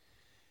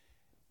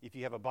If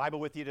you have a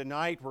Bible with you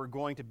tonight, we're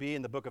going to be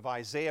in the book of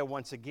Isaiah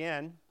once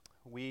again.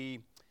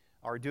 We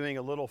are doing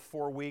a little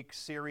 4-week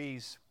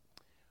series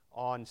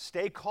on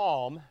Stay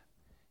Calm.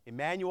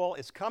 Emmanuel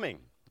is coming.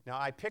 Now,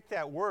 I picked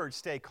that word,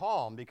 stay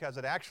calm, because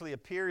it actually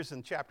appears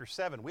in chapter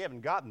 7. We haven't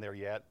gotten there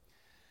yet.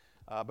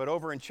 But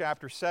over in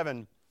chapter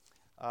 7,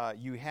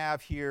 you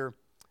have here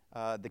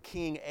the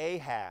king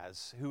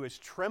Ahaz, who is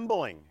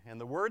trembling. And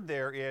the word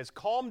there is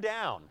calm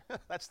down.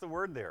 That's the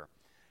word there.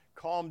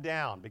 Calm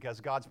down,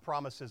 because God's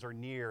promises are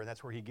near, and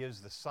that's where he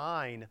gives the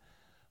sign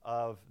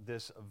of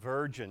this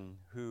virgin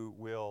who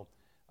will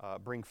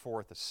bring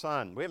forth a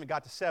son. We haven't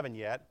got to 7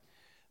 yet,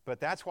 but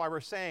that's why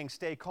we're saying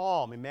stay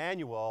calm.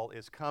 Emmanuel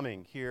is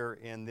coming here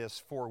in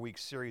this 4-week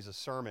series of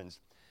sermons.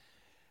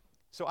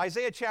 So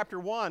Isaiah chapter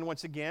 1,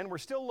 once again, we're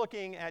still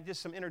looking at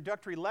just some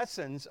introductory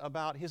lessons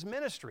about his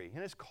ministry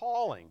and his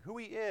calling, who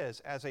he is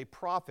as a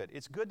prophet.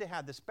 It's good to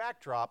have this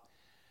backdrop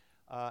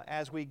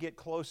as we get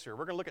closer.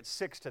 We're going to look at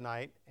 6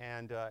 tonight,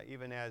 and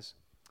even as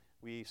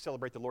we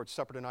celebrate the Lord's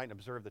Supper tonight and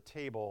observe the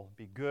table,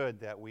 be good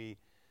that we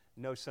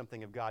know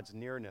something of God's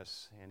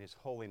nearness and his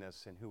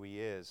holiness and who he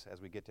is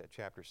as we get to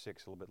chapter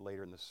 6 a little bit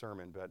later in the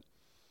sermon. But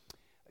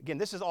again,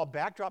 this is all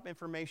backdrop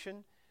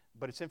information,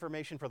 but it's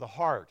information for the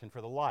heart and for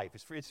the life.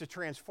 It's to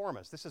transform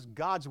us. This is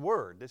God's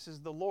word. This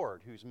is the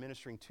Lord who's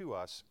ministering to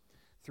us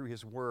through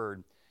his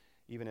word,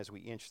 even as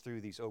we inch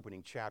through these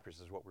opening chapters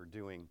is what we're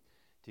doing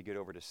to get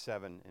over to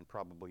 7 and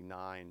probably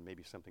 9,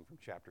 maybe something from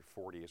chapter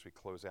 40 as we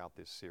close out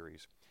this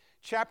series.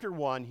 Chapter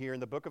 1 here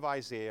in the book of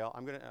Isaiah.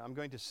 I'm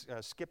going to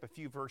skip a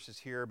few verses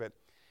here, but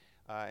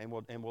and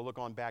we'll look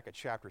on back at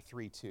chapter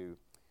 3 too.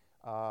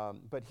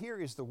 But here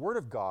is the word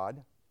of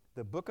God,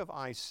 the book of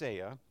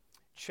Isaiah,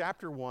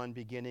 chapter 1,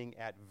 beginning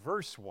at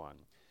verse 1.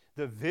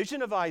 The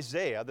vision of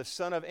Isaiah, the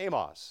son of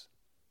Amos,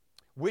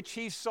 which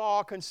he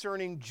saw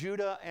concerning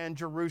Judah and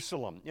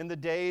Jerusalem in the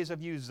days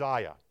of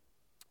Uzziah,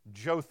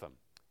 Jotham,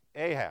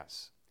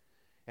 Ahaz,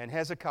 and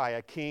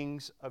Hezekiah,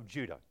 kings of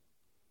Judah.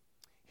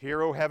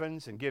 Hear, O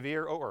heavens, and give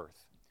ear, O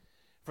earth.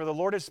 For the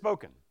Lord has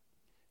spoken.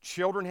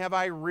 Children have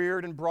I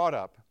reared and brought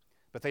up,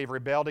 but they have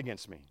rebelled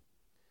against me.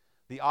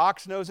 The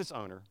ox knows its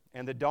owner,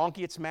 and the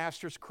donkey its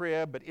master's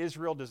crib, but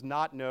Israel does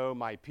not know,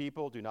 my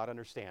people do not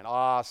understand.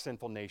 Ah,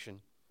 sinful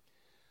nation,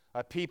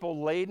 a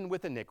people laden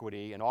with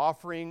iniquity, an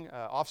offspring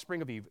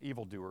of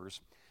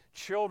evildoers,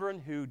 children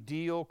who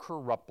deal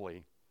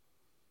corruptly.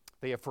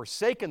 They have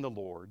forsaken the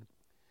Lord.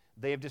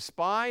 They have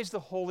despised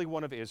the Holy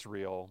One of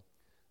Israel.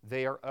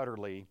 They are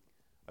utterly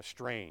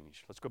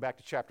estranged. Let's go back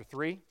to chapter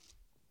 3.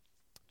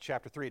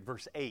 Chapter 3 at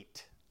verse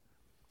 8.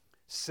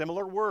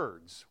 Similar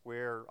words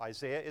where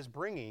Isaiah is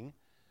bringing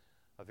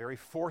a very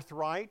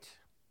forthright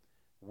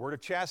word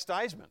of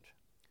chastisement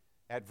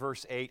at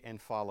verse 8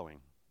 and following.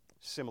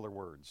 Similar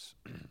words.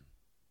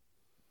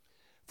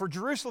 For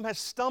Jerusalem has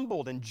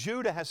stumbled and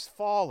Judah has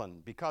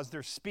fallen because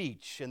their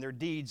speech and their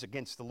deeds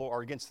against the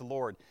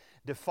Lord,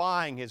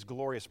 defying his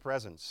glorious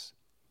presence.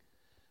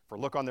 For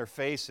the look on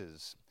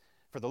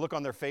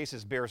their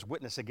faces bears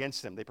witness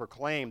against them. They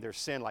proclaim their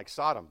sin like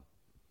Sodom.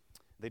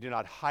 They do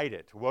not hide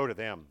it. Woe to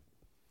them.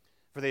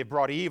 For they have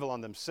brought evil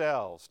on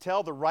themselves.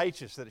 Tell the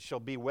righteous that it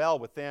shall be well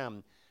with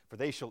them, for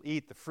they shall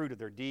eat the fruit of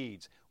their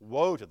deeds.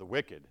 Woe to the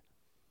wicked.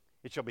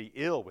 It shall be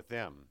ill with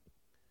them.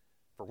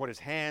 For what his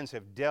hands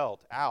have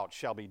dealt out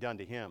shall be done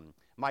to him.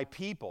 My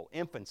people,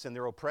 infants and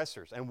their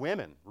oppressors, and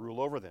women rule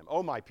over them.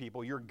 O my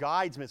people, your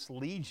guides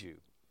mislead you,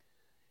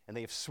 and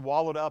they have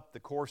swallowed up the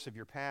course of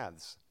your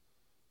paths.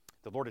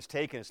 The Lord has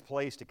taken his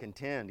place to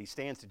contend. He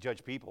stands to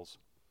judge peoples.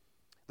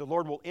 The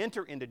Lord will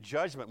enter into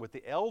judgment with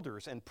the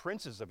elders and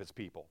princes of his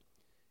people.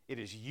 It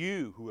is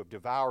you who have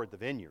devoured the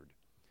vineyard.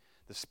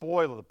 The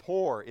spoil of the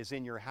poor is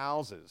in your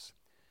houses.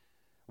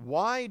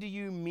 What do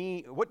you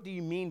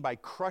mean by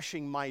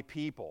crushing my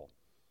people?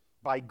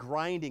 By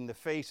grinding the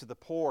face of the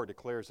poor,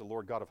 declares the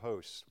Lord God of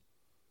hosts.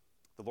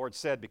 The Lord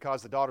said,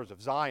 because the daughters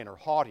of Zion are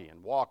haughty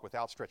and walk with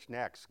outstretched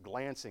necks,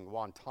 glancing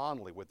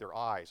wantonly with their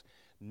eyes,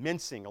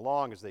 mincing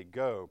along as they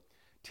go,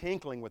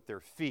 tinkling with their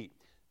feet.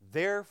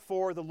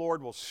 Therefore the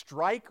Lord will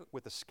strike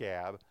with a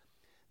scab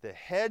the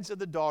heads of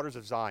the daughters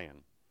of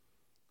Zion.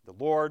 The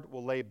Lord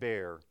will lay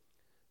bare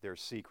their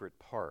secret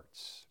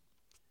parts.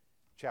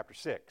 Chapter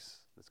 6.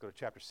 Let's go to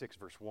chapter 6,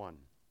 verse 1.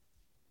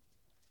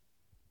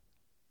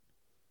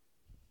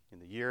 In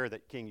the year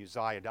that King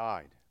Uzziah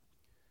died,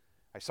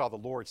 I saw the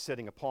Lord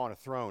sitting upon a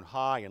throne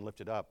high and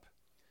lifted up,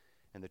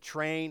 and the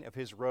train of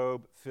his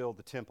robe filled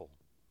the temple.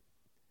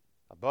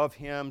 Above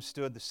him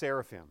stood the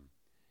seraphim.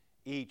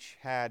 Each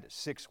had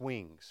 6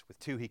 wings. With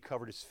 2 he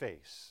covered his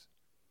face,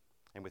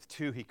 and with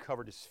 2 he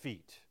covered his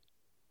feet,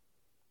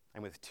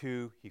 and with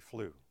 2 he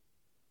flew.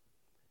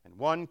 And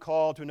one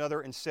called to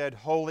another and said,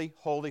 Holy,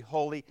 holy,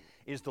 holy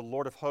is the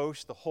Lord of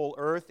hosts. The whole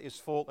earth is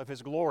full of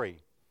his glory.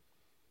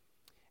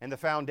 And the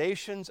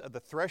foundations of the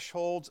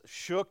thresholds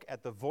shook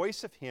at the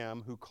voice of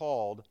him who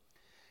called,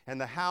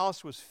 and the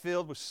house was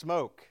filled with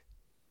smoke.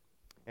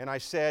 And I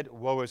said,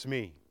 Woe is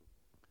me,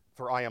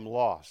 for I am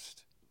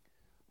lost.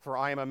 For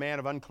I am a man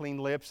of unclean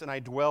lips, and I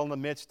dwell in the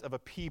midst of a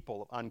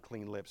people of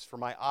unclean lips. For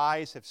my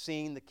eyes have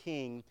seen the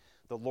King,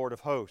 the Lord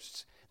of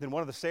hosts. Then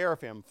one of the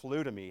seraphim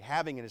flew to me,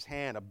 having in his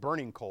hand a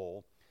burning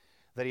coal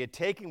that he had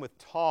taken with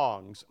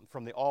tongs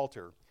from the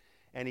altar.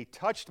 And he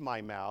touched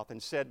my mouth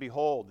and said,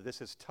 Behold, this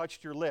has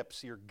touched your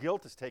lips. Your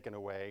guilt is taken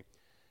away,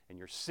 and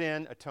your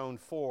sin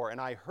atoned for.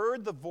 And I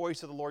heard the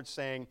voice of the Lord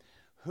saying,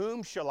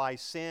 Whom shall I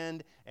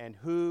send, and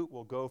who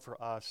will go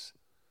for us?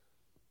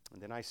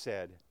 And then I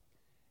said,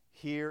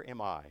 Here am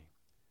I,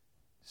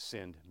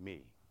 send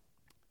me.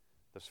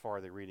 Thus far,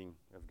 the reading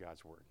of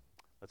God's Word.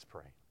 Let's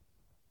pray.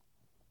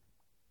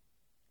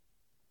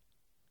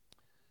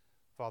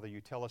 Father,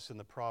 you tell us in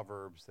the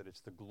Proverbs that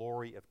it's the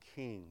glory of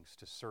kings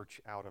to search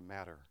out a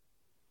matter.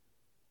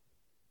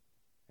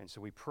 And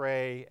so we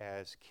pray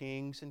as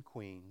kings and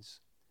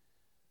queens,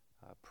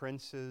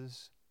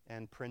 princes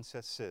and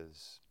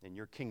princesses in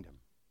your kingdom,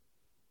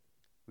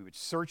 we would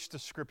search the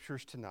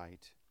Scriptures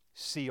tonight,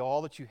 see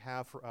all that you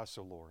have for us,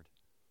 O Lord,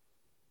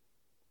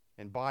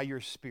 and by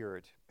your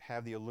Spirit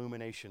have the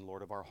illumination,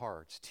 Lord, of our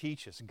hearts.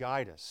 Teach us,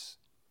 guide us,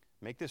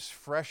 make this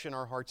fresh in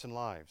our hearts and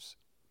lives.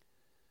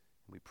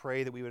 We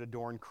pray that we would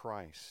adorn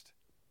Christ.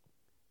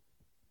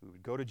 We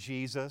would go to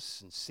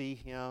Jesus and see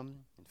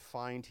him and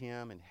find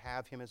him and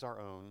have him as our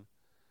own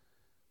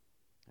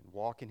and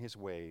walk in his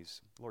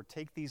ways. Lord,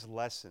 take these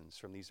lessons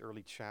from these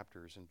early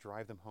chapters and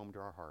drive them home to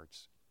our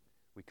hearts.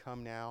 We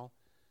come now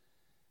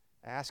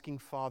asking,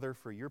 Father,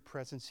 for your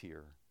presence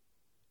here.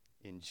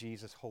 In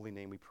Jesus' holy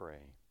name we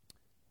pray.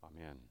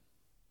 Amen.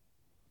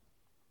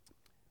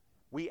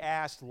 We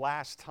asked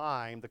last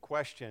time the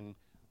question,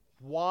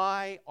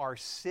 why are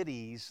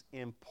cities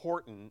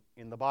important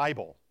in the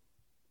Bible?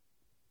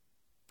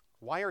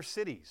 Why are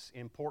cities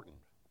important?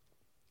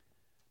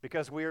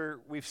 Because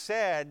we've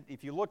said,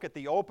 if you look at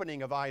the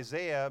opening of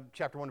Isaiah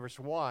chapter 1, verse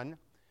 1,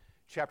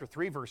 chapter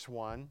 3, verse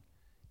 1,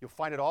 you'll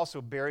find it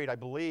also buried, I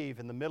believe,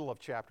 in the middle of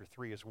chapter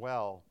 3 as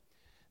well,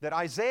 that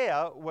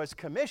Isaiah was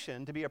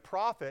commissioned to be a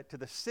prophet to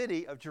the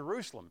city of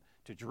Jerusalem,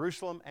 to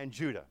Jerusalem and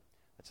Judah.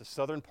 That's the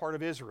southern part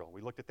of Israel.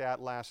 We looked at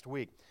that last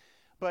week.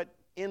 But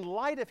in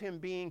light of him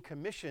being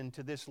commissioned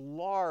to this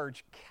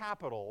large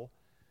capital,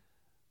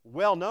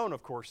 well known,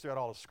 of course, throughout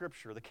all of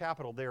Scripture, the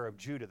capital there of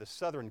Judah, the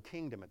southern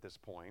kingdom at this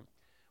point,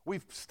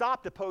 we've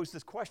stopped to pose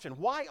this question.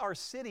 Why are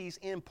cities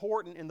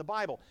important in the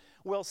Bible?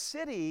 Well,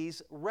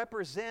 cities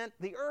represent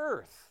the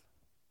earth.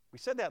 We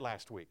said that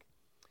last week.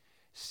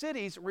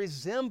 Cities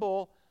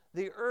resemble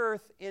the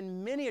earth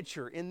in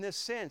miniature in this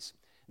sense.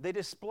 They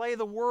display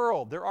the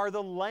world. There are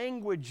the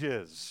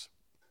languages,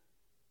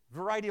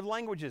 variety of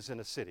languages in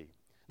a city.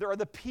 There are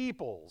the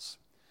peoples.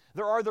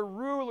 There are the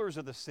rulers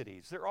of the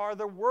cities. There are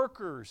the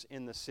workers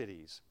in the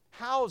cities,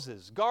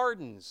 houses,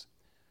 gardens.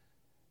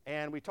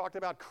 And we talked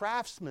about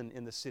craftsmen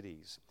in the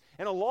cities.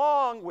 And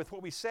along with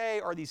what we say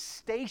are these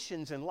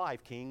stations in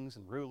life, kings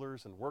and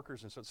rulers and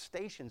workers and so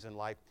stations in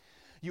life,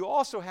 you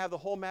also have the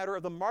whole matter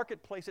of the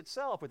marketplace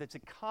itself with its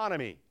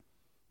economy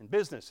and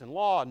business and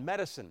law and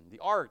medicine, the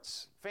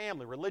arts,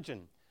 family,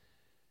 religion,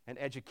 and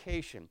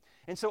education.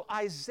 And so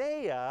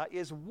Isaiah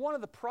is one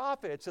of the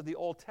prophets of the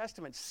Old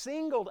Testament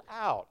singled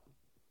out.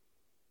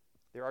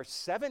 There are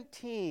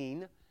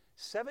 17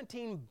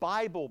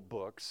 Bible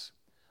books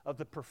of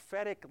the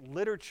prophetic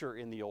literature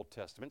in the Old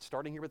Testament,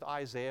 starting here with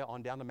Isaiah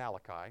on down to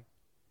Malachi.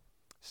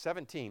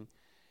 17.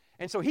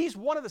 And so he's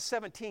one of the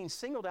 17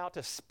 singled out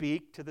to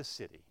speak to the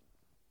city.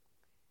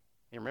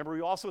 And remember,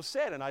 we also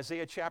said in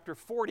Isaiah chapter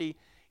 40,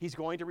 he's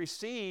going to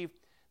receive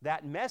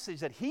that message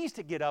that he's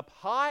to get up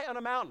high on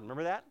a mountain.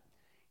 Remember that?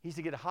 He's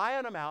to get high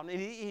on a mountain.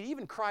 And he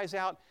even cries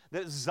out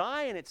that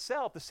Zion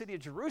itself, the city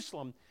of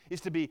Jerusalem,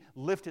 is to be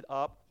lifted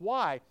up.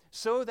 Why?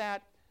 So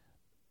that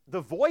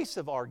the voice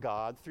of our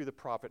God through the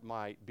prophet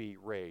might be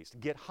raised.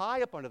 Get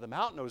high up under the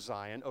mountain, O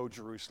Zion, O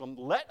Jerusalem.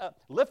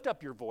 Lift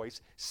up your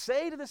voice.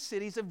 Say to the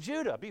cities of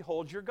Judah,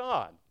 Behold your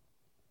God.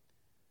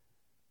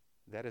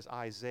 That is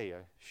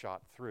Isaiah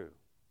shot through,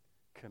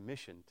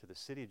 commissioned to the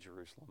city of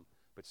Jerusalem,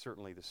 but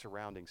certainly the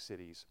surrounding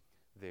cities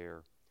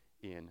there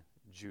in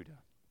Judah.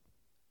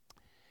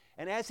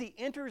 And as he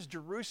enters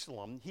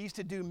Jerusalem, he's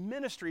to do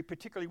ministry,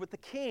 particularly with the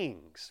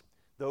kings.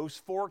 Those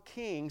 4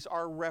 kings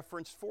are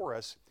referenced for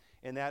us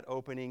in that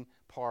opening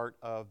part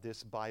of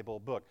this Bible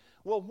book.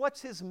 Well,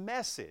 what's his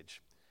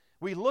message?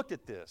 We looked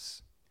at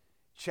this.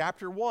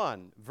 Chapter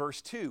 1,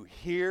 verse 2,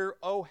 Hear,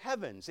 O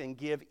heavens, and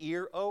give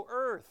ear, O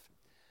earth.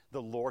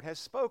 The Lord has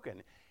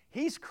spoken.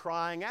 He's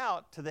crying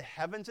out to the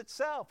heavens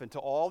itself and to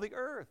all the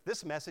earth.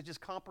 This message is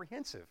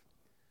comprehensive.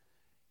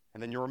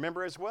 And then you'll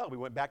remember as well, we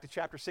went back to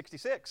chapter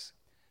 66.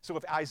 So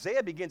if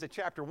Isaiah begins at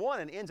chapter 1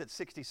 and ends at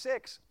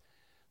 66,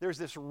 there's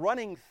this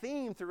running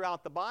theme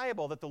throughout the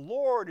Bible that the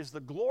Lord is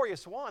the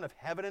glorious one of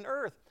heaven and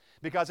earth.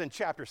 Because in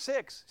chapter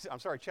 66,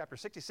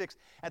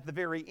 at the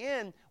very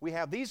end, we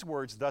have these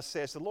words, thus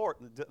saith the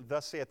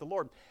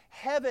Lord,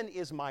 Heaven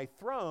is my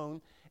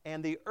throne,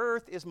 and the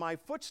earth is my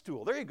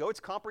footstool. There you go, it's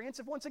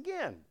comprehensive once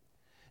again.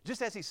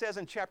 Just as he says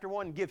in chapter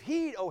 1, Give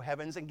heed, O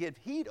heavens, and give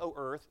heed, O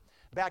earth,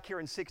 back here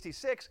in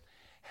 66,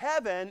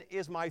 Heaven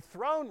is my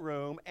throne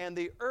room, and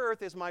the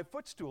earth is my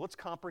footstool. It's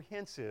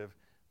comprehensive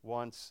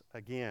once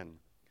again.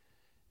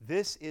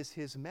 This is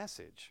his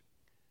message.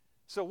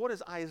 So what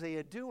is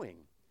Isaiah doing?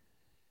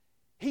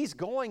 He's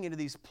going into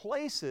these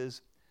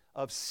places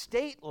of a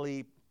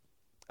stately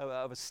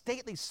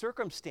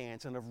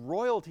circumstance and of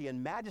royalty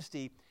and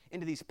majesty,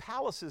 into these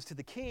palaces to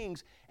the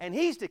kings, and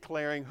he's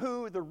declaring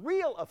who the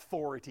real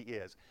authority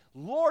is.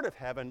 Lord of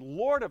heaven,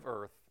 Lord of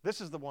earth,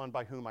 this is the one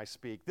by whom I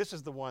speak. This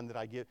is the one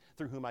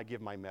through whom I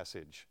give my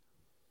message.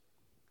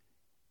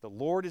 The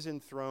Lord is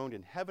enthroned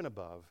in heaven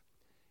above,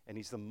 and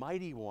he's the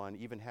mighty one,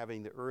 even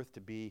having the earth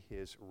to be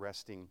his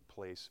resting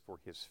place for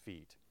his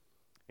feet.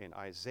 And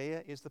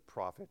Isaiah is the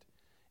prophet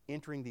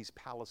entering these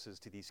palaces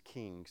to these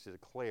kings to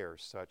declare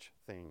such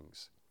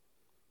things.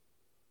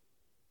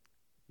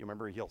 You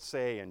remember he'll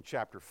say in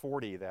chapter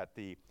 40 that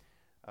the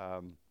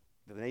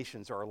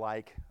nations are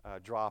like a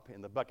drop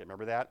in the bucket.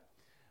 Remember that?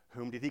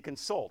 Whom did he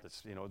consult?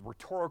 It's,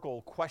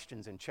 rhetorical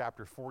questions in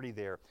chapter 40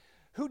 there.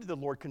 Who did the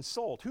Lord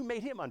consult? Who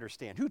made him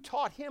understand? Who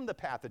taught him the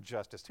path of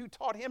justice? Who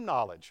taught him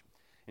knowledge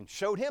and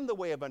showed him the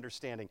way of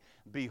understanding?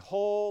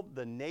 Behold,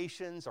 the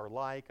nations are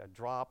like a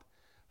drop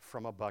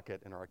from a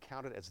bucket and are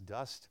accounted as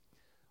dust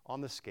on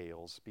the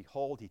scales.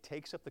 Behold, he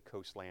takes up the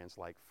coastlands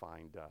like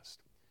fine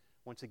dust.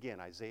 Once again,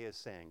 Isaiah is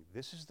saying,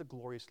 this is the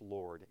glorious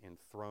Lord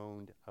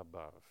enthroned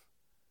above.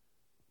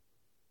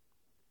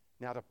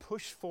 Now, to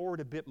push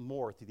forward a bit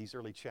more through these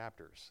early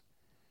chapters,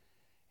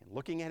 and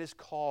looking at his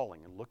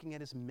calling and looking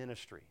at his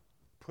ministry,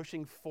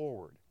 pushing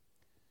forward,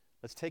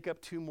 let's take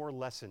up two more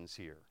lessons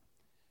here.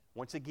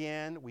 Once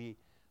again,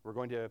 we're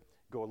going to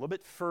go a little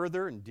bit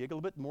further and dig a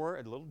little bit more,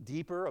 a little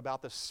deeper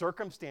about the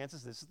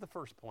circumstances. This is the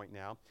first point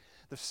now.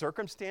 The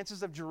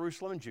circumstances of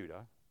Jerusalem and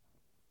Judah.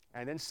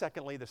 And then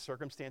secondly, the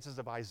circumstances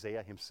of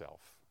Isaiah himself.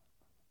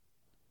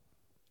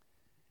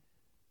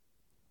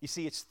 You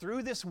see, it's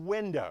through this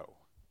window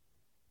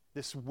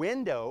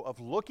of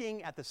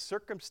looking at the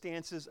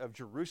circumstances of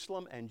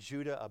Jerusalem and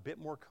Judah a bit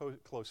more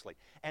closely,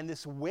 and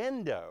this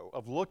window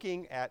of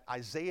looking at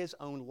Isaiah's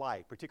own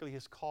life, particularly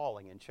his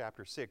calling in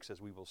chapter 6,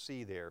 as we will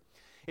see there.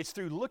 It's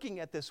through looking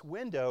at this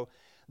window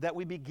that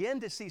we begin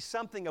to see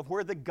something of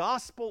where the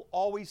gospel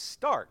always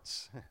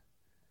starts.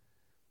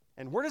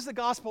 And where does the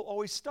gospel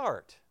always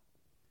start?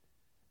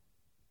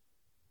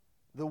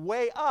 The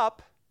way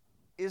up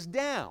is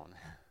down.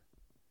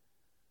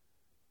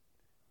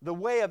 The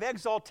way of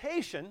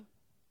exaltation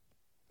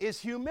is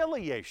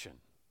humiliation.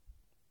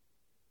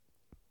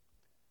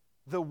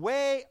 The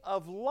way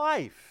of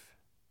life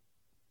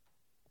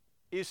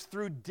is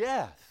through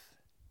death.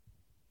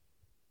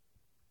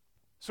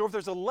 So if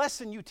there's a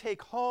lesson you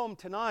take home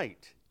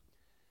tonight,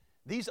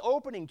 these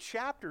opening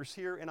chapters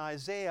here in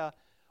Isaiah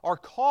are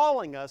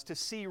calling us to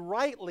see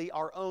rightly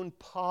our own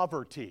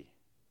poverty.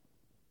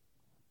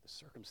 The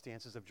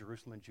circumstances of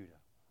Jerusalem and Judah,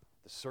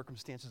 the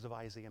circumstances of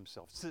Isaiah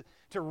himself,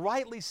 to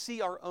rightly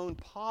see our own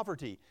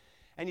poverty.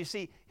 And you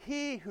see,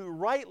 he who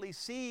rightly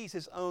sees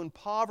his own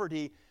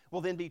poverty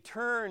will then be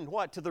turned,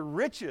 to the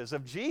riches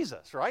of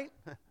Jesus, right?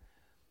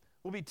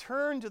 Will be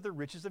turned to the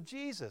riches of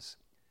Jesus.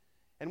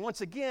 And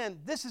once again,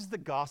 this is the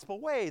gospel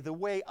way. The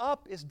way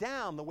up is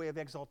down. The way of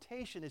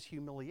exaltation is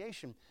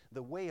humiliation.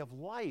 The way of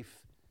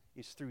life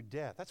is through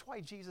death. That's why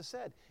Jesus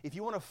said, if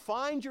you want to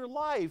find your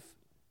life,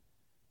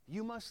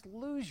 you must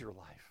lose your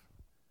life.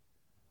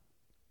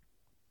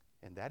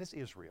 And that is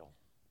Israel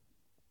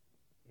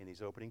in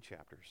these opening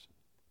chapters.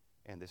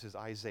 And this is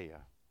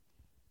Isaiah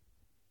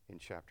in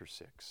chapter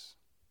 6.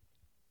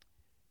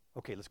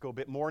 Okay, let's go a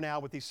bit more now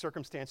with these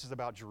circumstances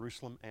about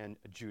Jerusalem and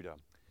Judah.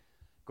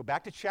 Go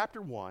back to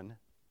chapter 1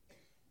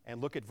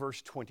 and look at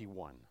verse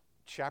 21.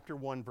 Chapter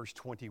 1, verse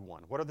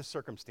 21. What are the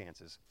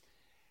circumstances?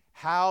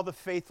 How the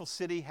faithful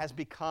city has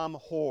become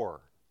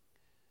whore.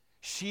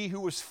 She who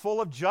was full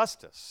of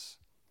justice,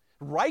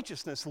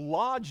 righteousness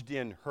lodged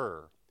in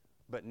her,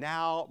 but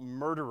now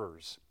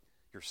murderers.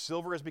 Your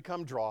silver has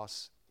become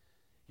dross,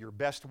 your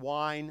best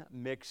wine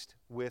mixed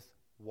with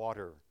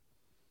water.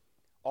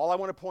 All I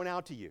want to point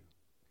out to you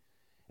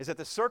is that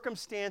the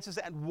circumstances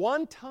at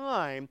one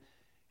time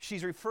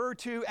she's referred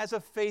to as a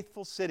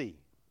faithful city.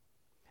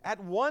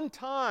 At one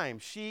time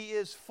she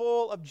is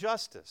full of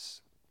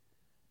justice.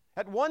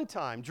 At one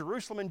time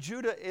Jerusalem and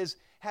Judah is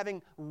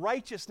having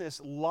righteousness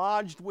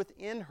lodged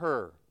within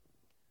her.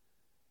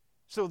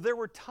 So there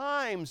were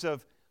times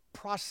of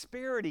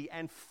prosperity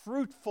and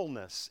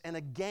fruitfulness and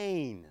a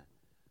gain.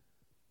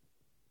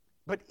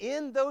 But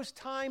in those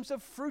times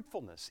of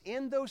fruitfulness,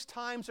 in those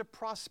times of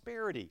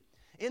prosperity,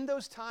 in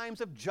those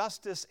times of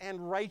justice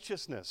and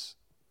righteousness,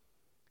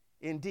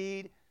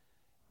 indeed,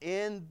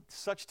 in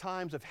such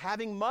times of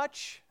having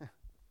much,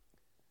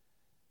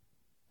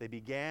 they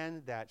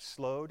began that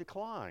slow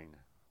decline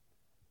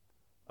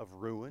of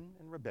ruin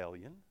and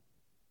rebellion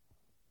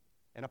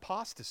and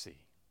apostasy.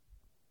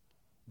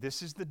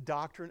 This is the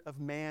doctrine of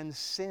man's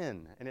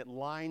sin, and it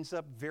lines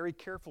up very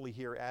carefully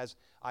here as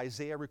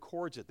Isaiah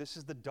records it. This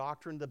is the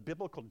doctrine, the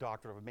biblical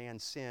doctrine of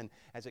man's sin,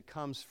 as it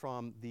comes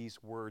from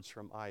these words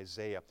from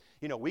Isaiah.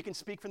 You know, we can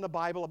speak from the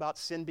Bible about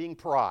sin being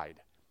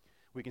pride.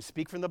 We can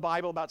speak from the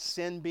Bible about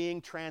sin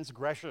being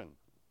transgression.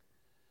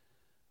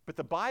 But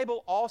the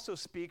Bible also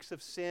speaks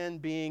of sin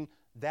being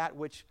that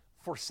which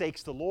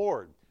forsakes the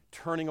Lord,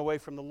 turning away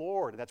from the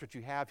Lord. And that's what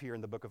you have here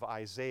in the book of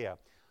Isaiah.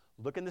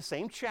 Look in the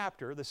same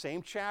chapter.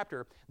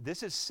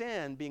 This is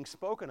sin being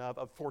spoken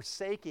of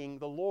forsaking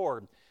the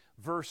Lord.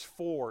 Verse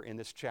 4 in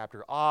this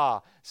chapter.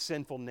 Ah,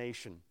 sinful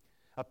nation,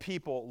 a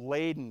people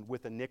laden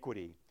with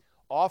iniquity,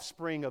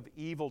 offspring of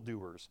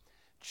evildoers,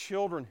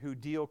 children who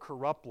deal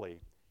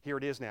corruptly. Here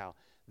it is now.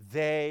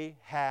 They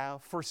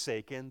have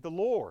forsaken the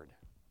Lord.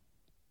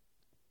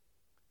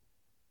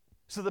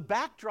 So the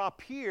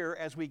backdrop here,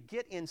 as we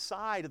get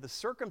inside of the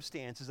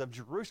circumstances of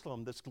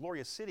Jerusalem, this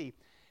glorious city,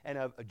 and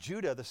of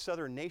Judah, the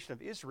southern nation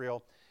of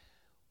Israel,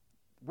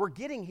 we're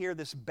getting here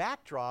this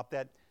backdrop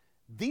that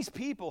these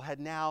people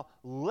had now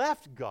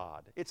left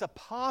God. It's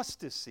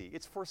apostasy.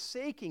 It's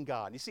forsaking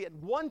God. You see, at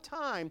one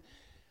time,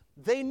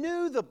 they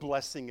knew the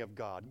blessing of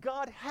God.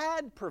 God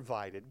had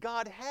provided.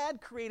 God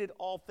had created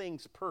all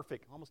things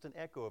perfect. Almost an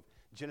echo of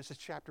Genesis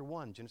chapter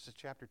 1, Genesis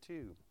chapter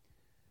 2.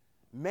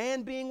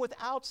 Man being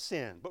without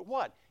sin. But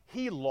what?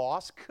 He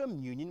lost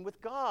communion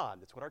with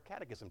God. That's what our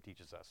catechism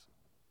teaches us.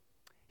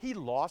 He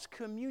lost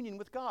communion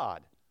with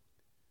God,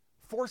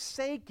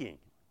 forsaking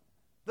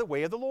the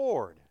way of the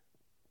Lord.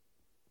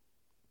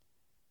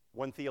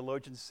 One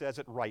theologian says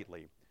it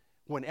rightly.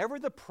 Whenever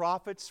the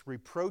prophets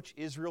reproach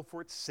Israel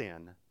for its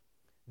sin,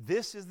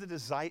 this is the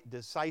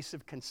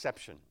decisive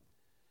conception.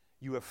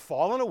 You have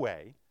fallen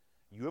away,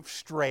 you have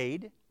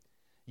strayed,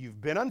 you've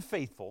been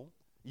unfaithful,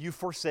 you've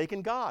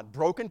forsaken God,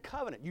 broken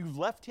covenant, you've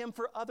left Him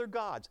for other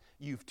gods,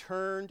 you've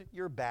turned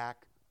your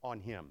back on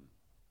Him.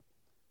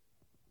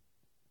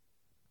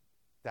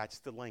 That's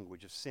the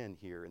language of sin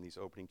here in these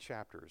opening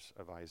chapters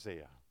of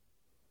Isaiah.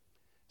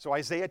 So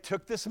Isaiah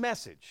took this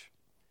message.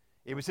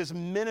 It was his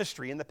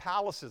ministry in the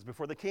palaces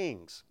before the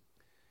kings.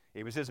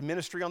 It was his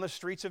ministry on the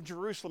streets of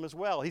Jerusalem as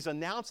well. He's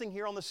announcing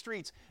here on the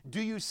streets,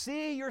 do you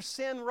see your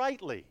sin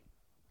rightly?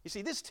 You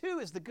see, this too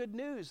is the good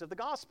news of the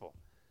gospel,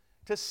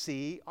 to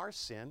see our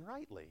sin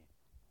rightly.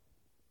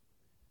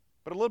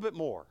 But a little bit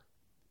more.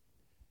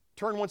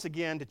 Turn once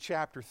again to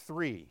chapter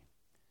 3.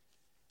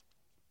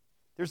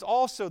 There's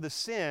also the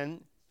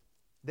sin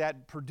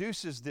that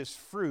produces this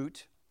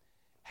fruit,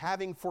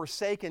 having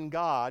forsaken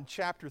God.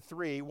 Chapter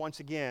 3, once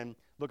again,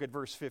 look at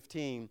verse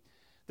 15.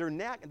 There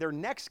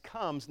next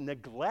comes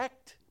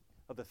neglect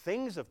of the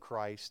things of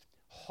Christ,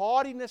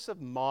 haughtiness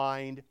of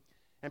mind,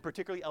 and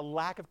particularly a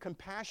lack of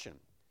compassion.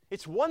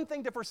 It's one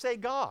thing to forsake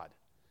God,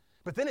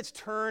 but then it's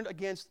turned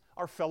against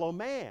our fellow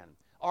man,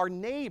 our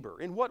neighbor.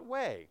 In what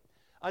way?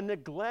 A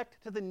neglect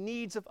to the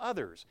needs of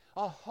others,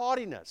 a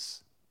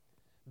haughtiness,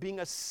 being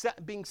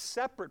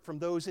separate from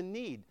those in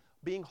need,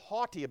 being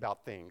haughty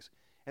about things.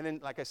 And then,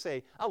 like I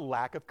say, a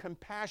lack of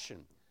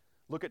compassion.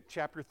 Look at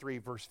chapter 3,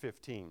 verse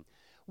 15.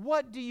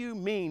 What do you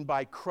mean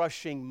by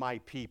crushing my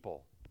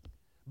people?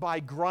 By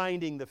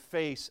grinding the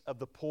face of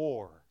the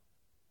poor?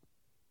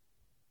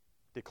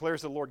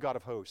 Declares the Lord God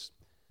of hosts.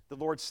 The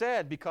Lord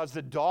said, because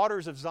the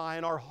daughters of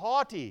Zion are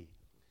haughty,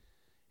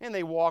 and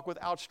they walk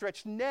with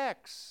outstretched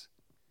necks,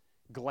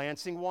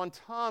 glancing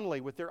wantonly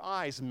with their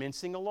eyes,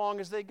 mincing along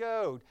as they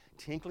go,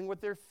 tinkling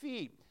with their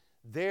feet.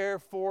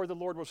 Therefore the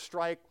Lord will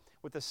strike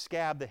with a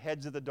scab the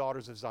heads of the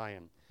daughters of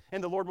Zion,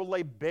 and the Lord will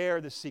lay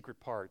bare the secret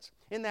parts.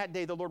 In that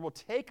day the Lord will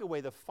take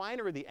away the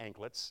finer of the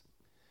anklets,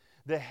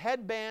 the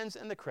headbands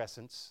and the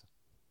crescents,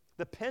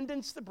 the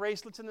pendants, the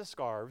bracelets, and the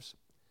scarves,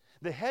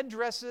 the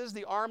headdresses,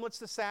 the armlets,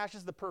 the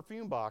sashes, the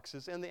perfume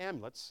boxes, and the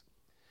amulets,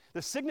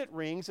 the signet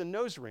rings and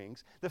nose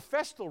rings, the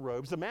festal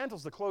robes, the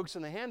mantles, the cloaks,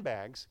 and the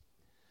handbags,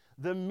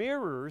 the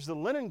mirrors, the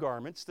linen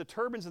garments, the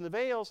turbans, and the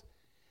veils.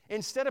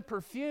 Instead of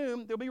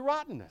perfume, there'll be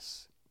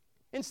rottenness.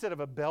 Instead of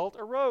a belt,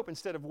 a rope.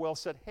 Instead of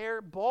well-set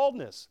hair,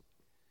 baldness.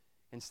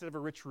 Instead of a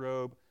rich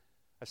robe,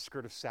 a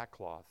skirt of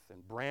sackcloth,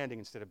 and branding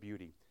instead of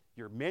beauty.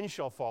 Your men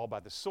shall fall by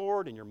the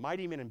sword, and your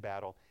mighty men in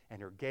battle,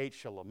 and her gates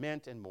shall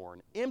lament and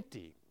mourn.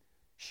 Empty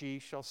she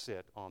shall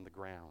sit on the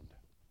ground.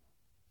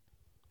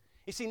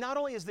 You see, not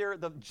only is there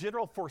the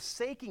general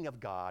forsaking of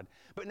God,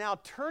 but now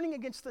turning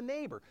against the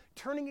neighbor,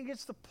 turning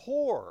against the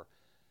poor,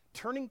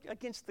 turning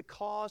against the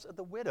cause of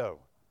the widow,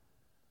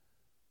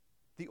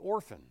 the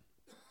orphan.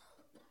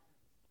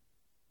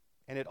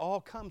 And it all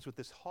comes with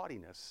this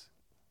haughtiness,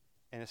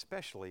 and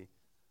especially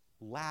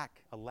a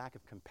lack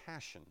of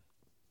compassion.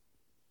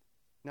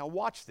 Now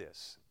watch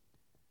this.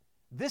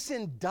 This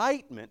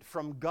indictment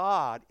from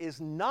God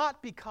is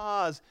not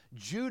because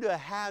Judah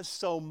has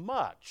so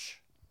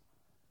much.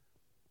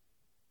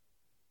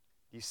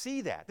 You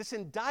see that? This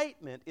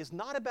indictment is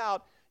not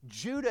about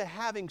Judah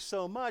having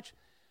so much,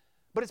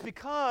 but it's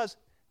because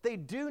they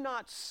do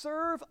not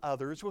serve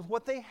others with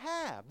what they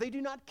have. They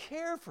do not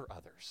care for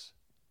others.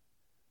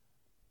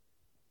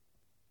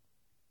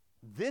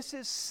 This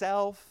is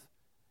self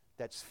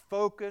that's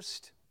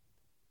focused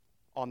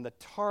on the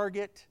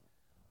target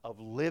of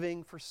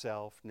living for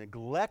self,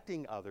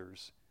 neglecting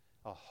others,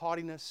 a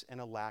haughtiness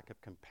and a lack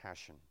of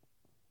compassion.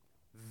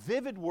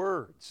 Vivid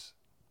words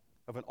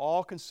of an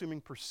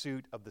all-consuming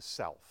pursuit of the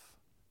self.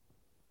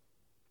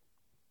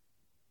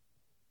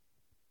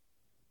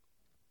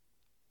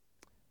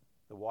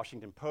 The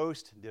Washington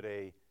Post did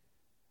an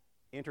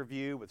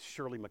interview with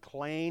Shirley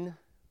MacLaine.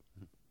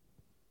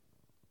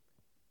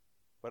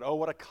 But oh,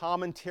 what a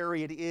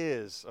commentary it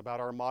is about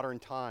our modern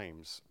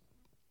times.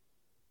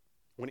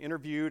 When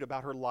interviewed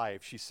about her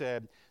life, she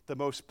said, "The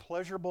most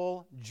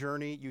pleasurable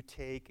journey you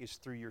take is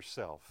through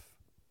yourself.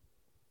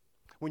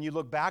 When you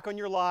look back on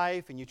your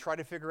life and you try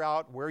to figure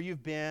out where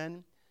you've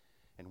been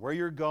and where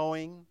you're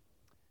going,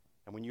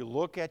 and when you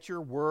look at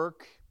your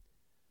work,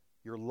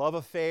 your love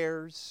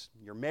affairs,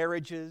 your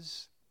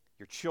marriages,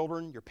 your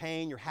children, your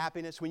pain, your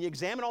happiness, when you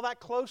examine all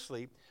that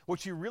closely,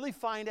 what you really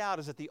find out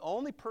is that the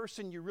only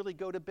person you really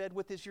go to bed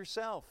with is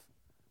yourself.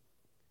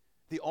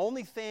 The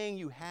only thing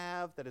you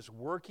have that is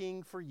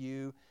working for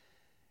you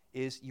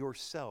is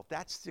yourself.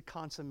 That's the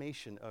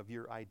consummation of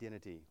your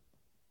identity."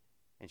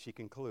 And she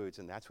concludes,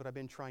 "And that's what I've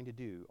been trying to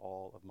do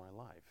all of my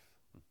life."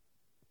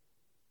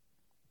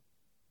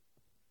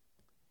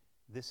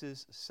 This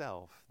is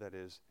self that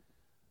is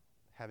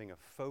having a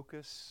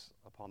focus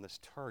upon this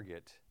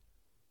target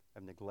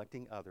of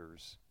neglecting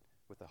others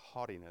with a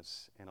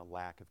haughtiness and a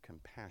lack of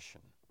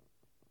compassion.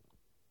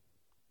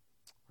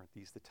 Aren't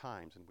these the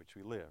times in which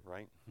we live,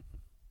 right? You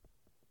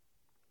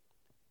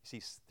see,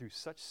 through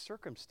such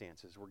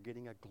circumstances, we're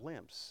getting a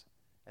glimpse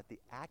at the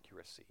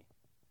accuracy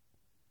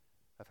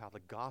of how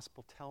the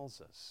gospel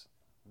tells us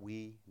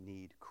we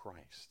need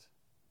Christ,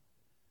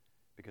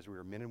 because we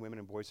are men and women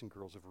and boys and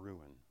girls of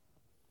ruin.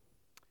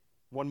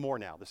 One more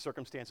now, the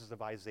circumstances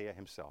of Isaiah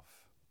himself.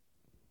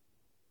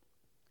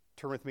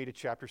 Turn with me to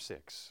chapter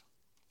 6.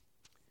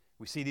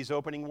 We see these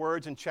opening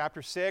words in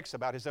chapter 6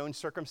 about his own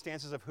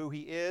circumstances of who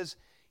he is.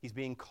 He's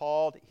being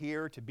called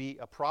here to be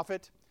a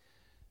prophet.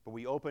 But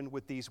we open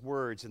with these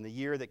words, "In the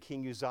year that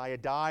King Uzziah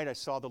died, I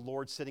saw the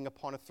Lord sitting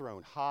upon a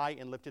throne, high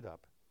and lifted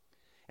up,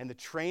 and the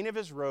train of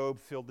his robe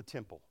filled the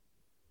temple.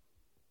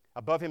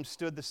 Above him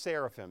stood the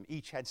seraphim.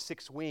 Each had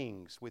 6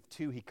 wings. With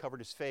 2 he covered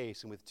his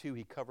face, and with 2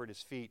 he covered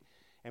his feet,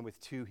 and with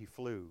 2 he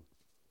flew.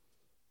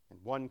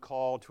 And one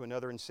called to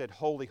another and said,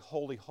 'Holy,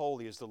 holy,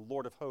 holy is the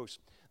Lord of hosts.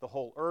 The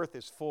whole earth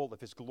is full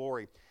of his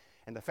glory.'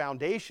 And the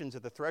foundations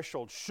of the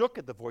threshold shook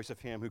at the voice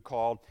of him who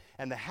called,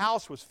 and the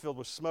house was filled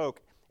with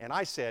smoke. And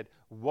I said,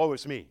 'Woe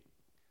is me,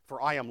 for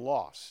I am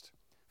lost.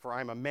 For I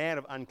am a man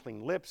of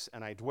unclean lips,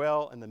 and I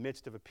dwell in the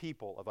midst of a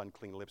people of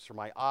unclean lips. For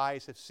my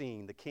eyes have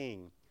seen the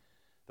King,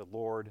 the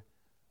Lord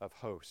of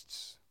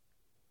hosts.'"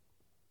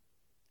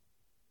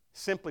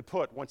 Simply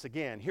put, once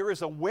again, here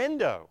is a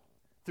window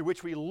through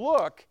which we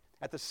look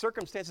at the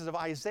circumstances of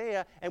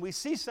Isaiah, and we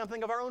see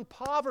something of our own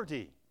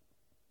poverty.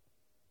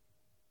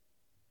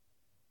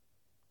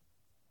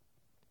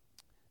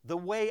 The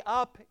way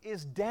up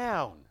is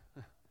down.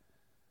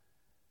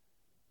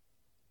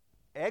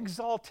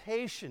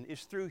 Exaltation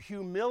is through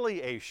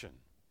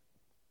humiliation.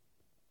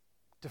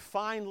 To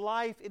find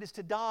life, it is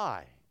to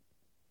die.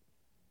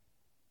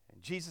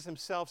 And Jesus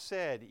himself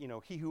said,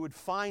 he who would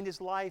find his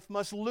life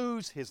must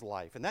lose his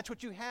life. And that's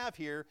what you have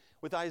here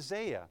with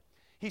Isaiah.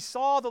 He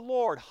saw the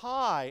Lord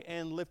high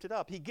and lifted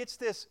up. He gets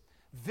this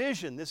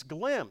vision, this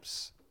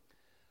glimpse,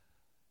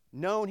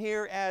 known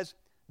here as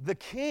the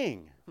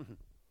King.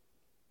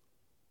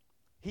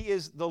 He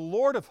is the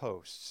Lord of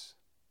hosts.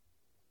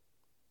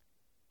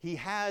 He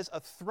has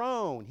a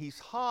throne. He's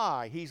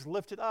high. He's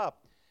lifted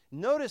up.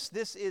 Notice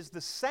this is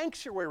the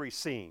sanctuary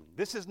scene.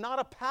 This is not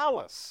a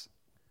palace.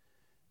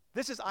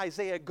 This is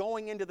Isaiah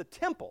going into the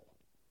temple.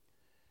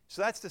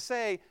 So that's to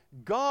say,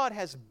 God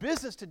has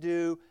business to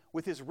do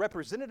with his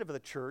representative of the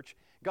church.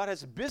 God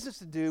has business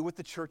to do with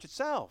the church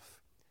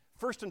itself.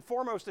 First and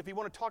foremost, if you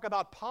want to talk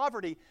about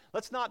poverty,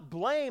 let's not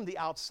blame the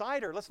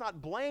outsider. Let's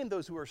not blame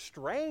those who are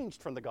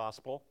estranged from the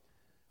gospel.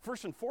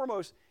 First and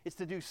foremost, it's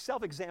to do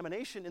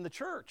self-examination in the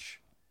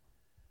church.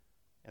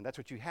 And that's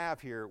what you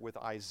have here with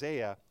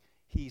Isaiah.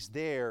 He's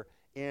there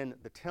in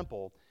the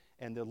temple,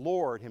 and the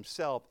Lord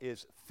himself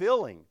is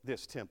filling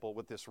this temple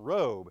with this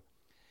robe.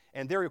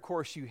 And there, of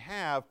course, you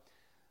have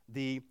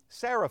the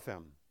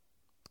seraphim,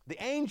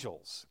 the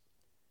angels.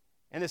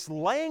 And this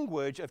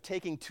language of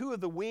taking 2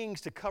 of the wings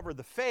to cover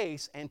the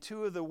face and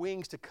 2 of the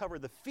wings to cover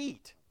the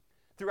feet.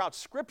 Throughout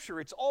Scripture,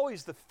 it's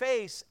always the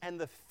face and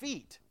the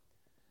feet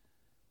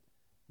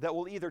that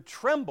will either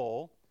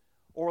tremble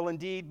or will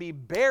indeed be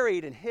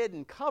buried and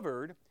hidden,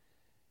 covered,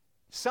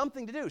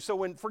 something to do. So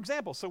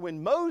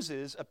when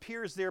Moses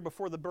appears there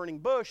before the burning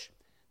bush,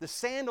 the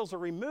sandals are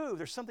removed.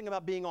 There's something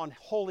about being on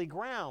holy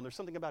ground. There's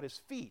something about his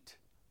feet.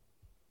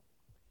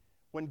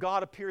 When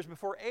God appears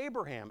before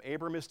Abraham,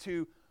 Abram is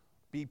to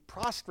be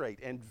prostrate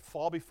and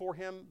fall before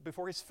him,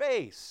 before his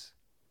face.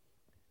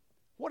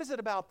 What is it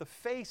about the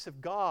face of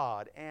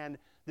God and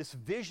this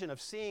vision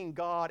of seeing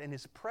God in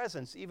his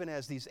presence, even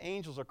as these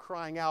angels are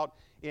crying out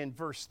in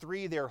verse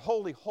 3 there,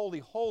 "Holy, holy,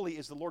 holy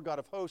is the Lord God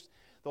of hosts.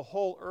 The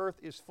whole earth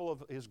is full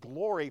of his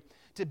glory."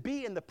 To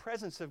be in the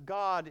presence of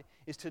God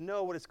is to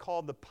know what is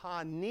called the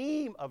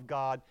panim of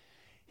God.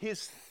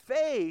 His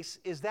face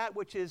is that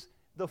which is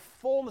the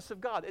fullness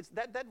of God.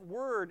 That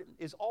word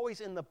is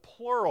always in the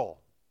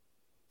plural.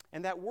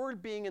 And that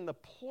word being in the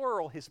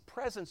plural, his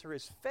presence or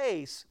his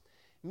face,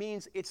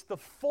 means it's the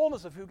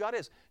fullness of who God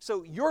is.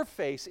 So your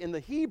face in the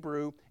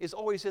Hebrew is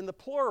always in the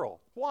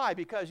plural. Why?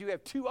 Because you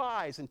have two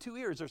eyes and two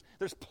ears.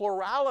 There's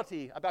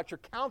plurality about your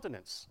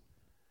countenance.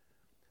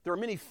 There are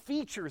many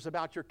features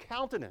about your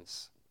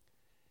countenance.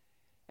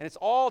 And it's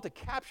all to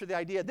capture the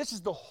idea, this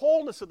is the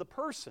wholeness of the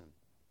person.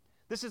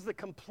 This is the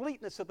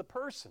completeness of the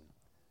person.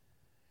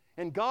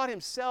 And God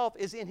himself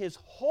is in his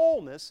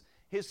wholeness,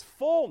 his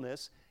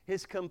fullness,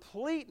 his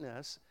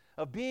completeness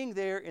of being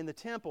there in the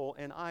temple.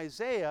 And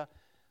Isaiah,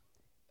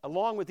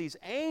 along with these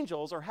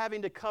angels, are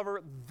having to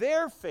cover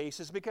their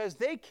faces because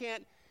they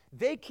can't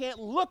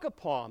look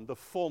upon the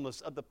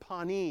fullness of the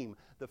panim,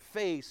 the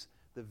face,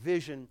 the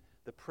vision,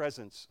 the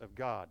presence of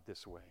God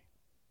this way.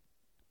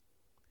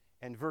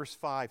 And verse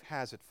 5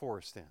 has it for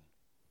us then.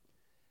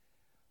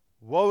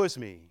 Woe is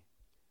me,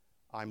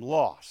 I'm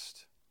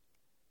lost.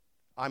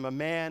 I'm a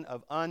man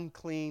of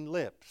unclean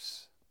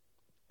lips,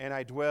 and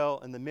I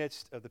dwell in the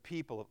midst of the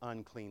people of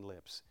unclean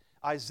lips.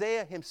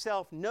 Isaiah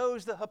himself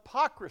knows the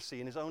hypocrisy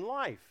in his own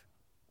life.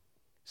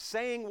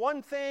 Saying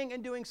one thing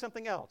and doing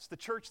something else. The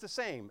church the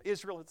same.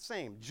 Israel the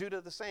same.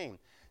 Judah the same.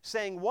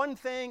 Saying one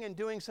thing and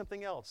doing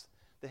something else.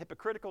 The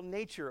hypocritical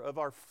nature of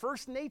our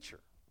first nature.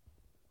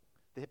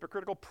 The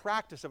hypocritical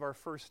practice of our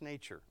first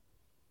nature.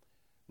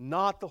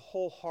 Not the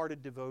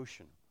wholehearted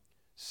devotion.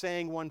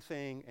 Saying one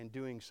thing and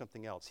doing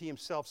something else. He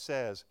himself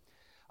says,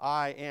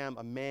 I am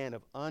a man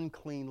of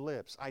unclean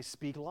lips. I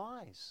speak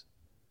lies.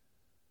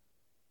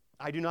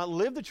 I do not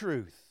live the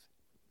truth.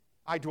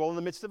 I dwell in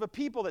the midst of a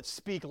people that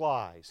speak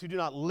lies, who do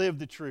not live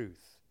the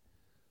truth.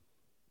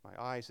 My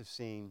eyes have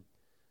seen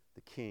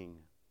the King,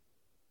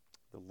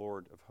 the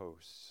Lord of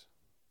hosts.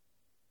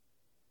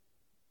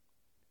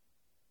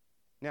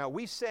 Now,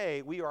 we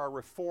say we are a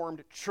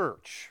Reformed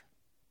church.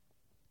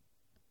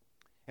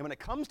 And when it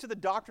comes to the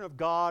doctrine of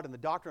God and the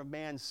doctrine of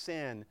man's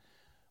sin,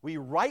 we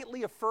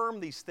rightly affirm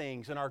these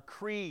things in our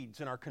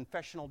creeds and our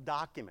confessional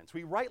documents.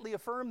 We rightly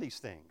affirm these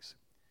things.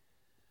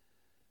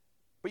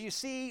 But you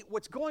see,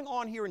 what's going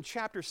on here in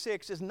chapter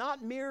 6 is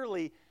not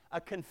merely a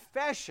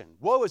confession.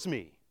 Woe is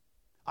me.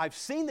 I've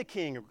seen the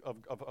King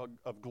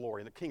of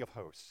glory and the King of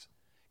hosts.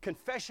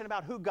 Confession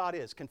about who God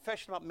is.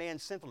 Confession about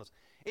man's sinfulness.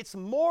 It's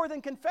more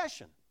than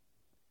confession.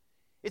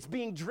 It's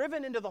being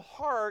driven into the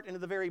heart, into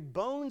the very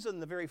bones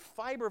and the very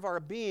fiber of our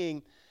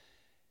being.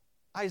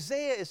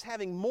 Isaiah is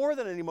having more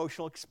than an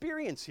emotional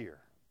experience here.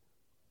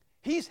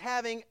 He's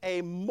having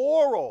a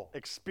moral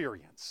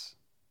experience.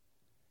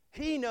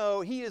 He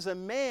knows he is a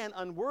man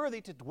unworthy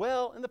to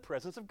dwell in the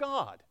presence of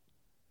God.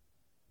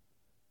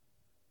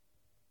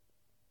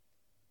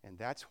 And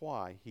that's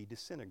why he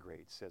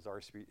disintegrates, as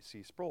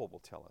R.C. Sproul will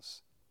tell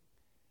us.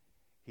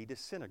 He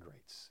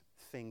disintegrates.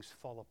 Things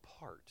fall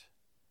apart.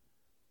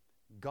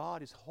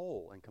 God is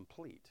whole and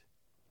complete.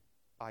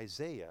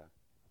 Isaiah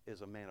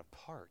is a man of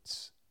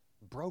parts,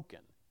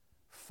 broken,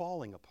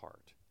 falling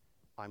apart.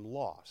 I'm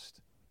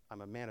lost.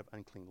 I'm a man of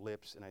unclean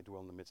lips, and I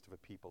dwell in the midst of a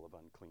people of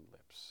unclean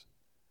lips.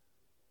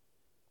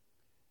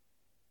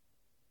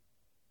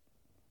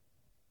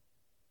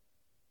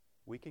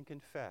 We can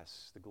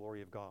confess the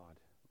glory of God,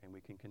 and we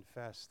can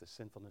confess the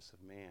sinfulness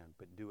of man,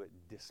 but do it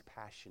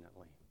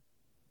dispassionately.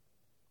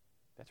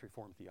 That's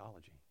Reformed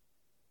theology.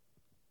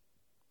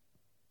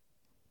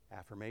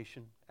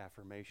 Affirmation,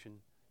 affirmation,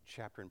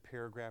 chapter and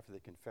paragraph of the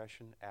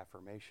confession,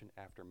 affirmation,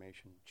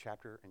 affirmation,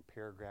 chapter and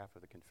paragraph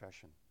of the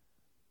confession.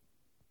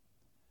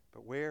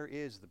 But where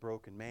is the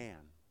broken man?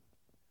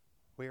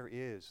 Where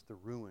is the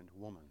ruined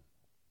woman?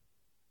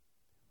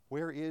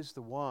 Where is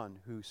the one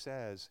who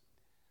says,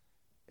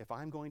 if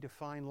I'm going to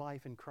find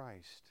life in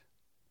Christ,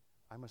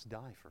 I must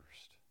die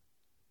first?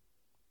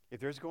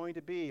 If there's going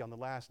to be, on the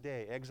last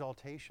day,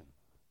 exaltation,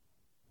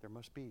 there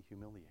must be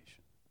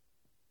humiliation.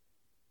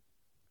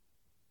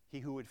 He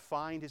who would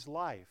find his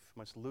life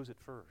must lose it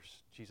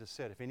first. Jesus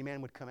said, if any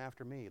man would come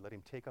after me, let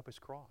him take up his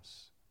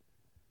cross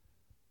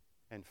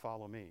and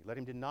follow me. Let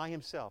him deny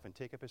himself and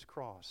take up his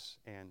cross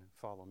and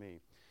follow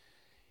me.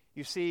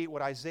 You see,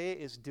 what Isaiah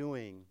is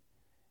doing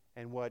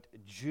and what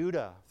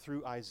Judah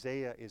through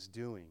Isaiah is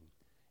doing,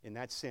 in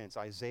that sense,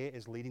 Isaiah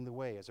is leading the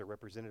way as a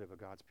representative of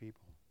God's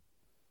people.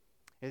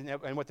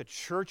 And what the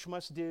church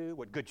must do,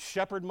 what Good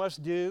Shepherd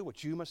must do,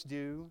 what you must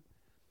do,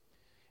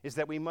 is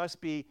that we must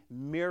be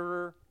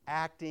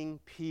mirror-acting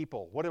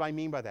people. What do I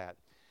mean by that?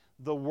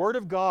 The Word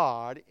of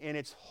God in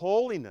its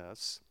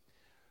holiness,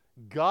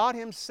 God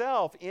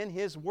himself in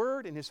his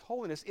Word and his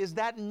holiness is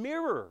that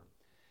mirror.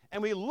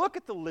 And we look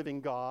at the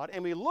living God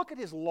and we look at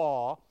his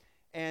law,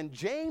 and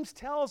James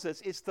tells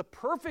us it's the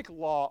perfect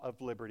law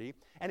of liberty.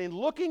 And in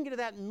looking into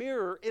that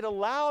mirror, it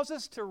allows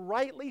us to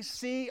rightly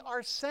see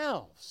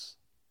ourselves.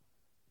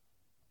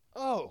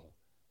 Oh,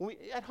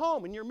 at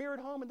home, in your mirror at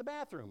home, in the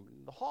bathroom,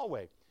 in the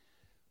hallway,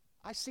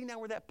 I see now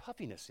where that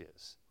puffiness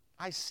is.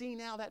 I see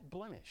now that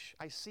blemish.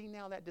 I see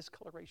now that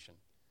discoloration.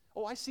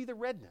 Oh, I see the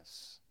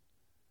redness.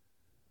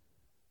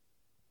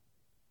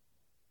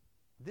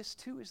 This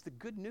too is the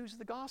good news of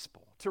the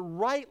gospel. To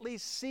rightly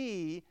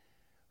see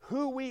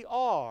who we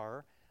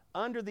are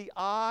under the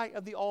eye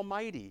of the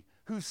Almighty,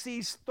 who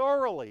sees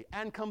thoroughly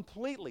and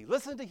completely.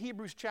 Listen to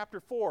Hebrews chapter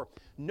 4.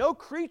 No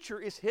creature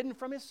is hidden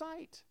from his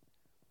sight,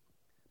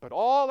 but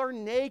all are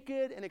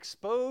naked and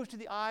exposed to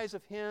the eyes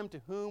of him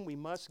to whom we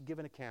must give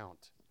an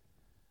account.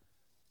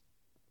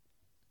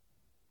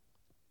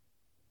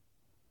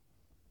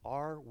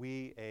 Are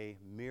we a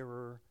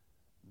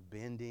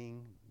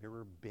mirror-bending,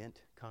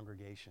 mirror-bent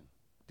congregation?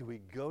 Do we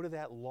go to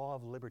that law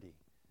of liberty?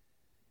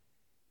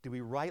 Do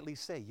we rightly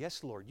say,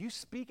 yes, Lord, you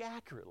speak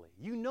accurately.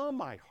 You know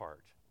my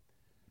heart.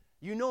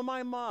 You know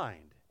my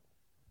mind.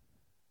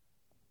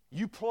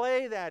 You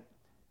play that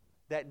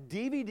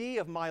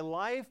DVD of my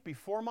life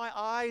before my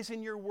eyes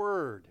in your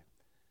word.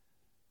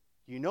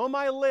 You know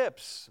my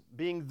lips,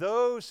 being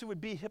those who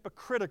would be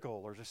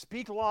hypocritical or to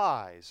speak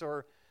lies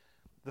or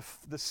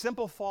the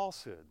simple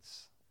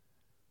falsehoods.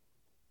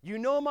 You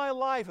know my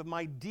life of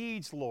my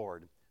deeds,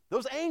 Lord.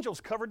 Those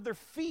angels covered their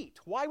feet.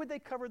 Why would they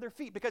cover their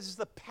feet? Because it's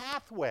the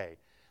pathway.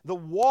 The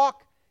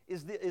walk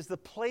is the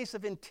place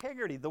of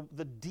integrity.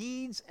 The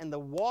deeds and the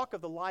walk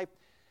of the life.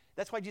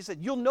 That's why Jesus said,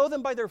 you'll know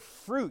them by their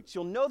fruits.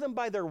 You'll know them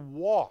by their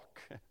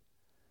walk.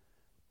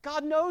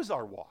 God knows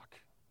our walk.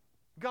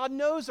 God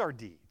knows our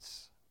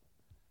deeds.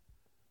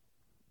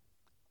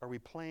 Are we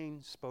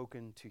plain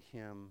spoken to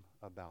him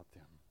about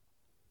them?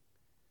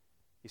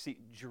 You see,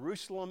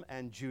 Jerusalem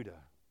and Judah,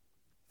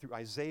 through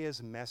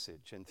Isaiah's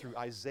message and through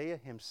Isaiah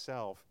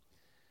himself,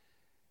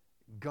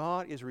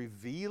 God is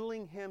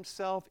revealing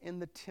himself in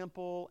the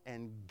temple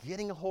and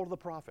getting a hold of the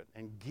prophet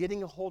and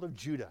getting a hold of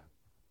Judah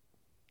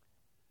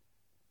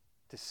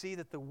to see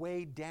that the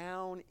way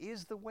down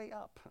is the way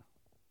up.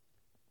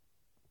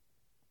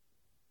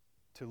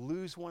 To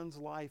lose one's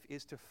life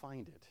is to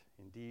find it.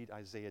 Indeed,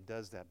 Isaiah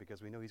does that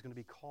because we know he's going to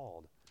be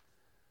called.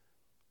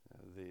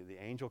 The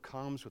angel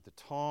comes with the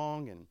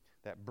tongue and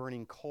that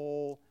burning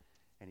coal,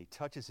 and he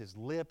touches his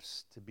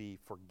lips to be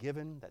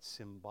forgiven. That's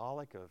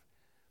symbolic of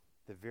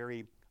the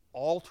very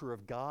altar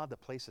of God, the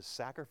place of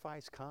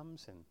sacrifice,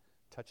 comes and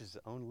touches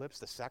his own lips.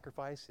 The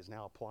sacrifice is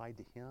now applied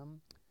to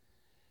him.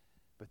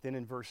 But then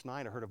in verse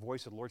 9, I heard a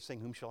voice of the Lord saying,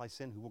 whom shall I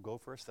send? Who will go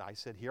for us? I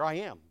said, here I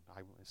am.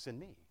 Send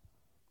me.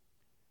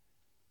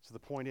 So the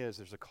point is,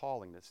 there's a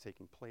calling that's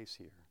taking place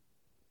here.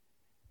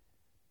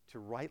 To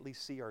rightly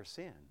see our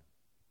sin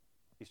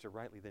is to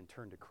rightly then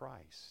turn to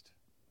Christ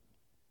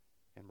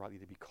and rightly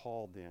to be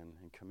called then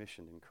and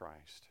commissioned in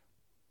Christ.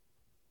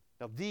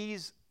 Now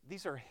these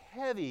are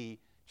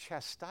heavy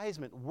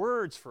chastisement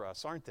words for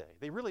us, aren't they?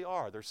 They really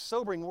are. They're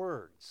sobering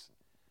words.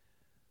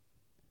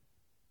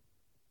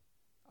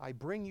 I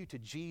bring you to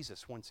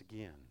Jesus once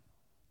again.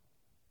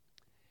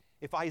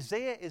 If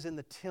Isaiah is in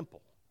the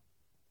temple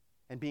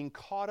and being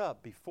caught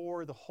up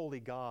before the holy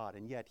God,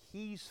 and yet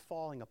he's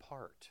falling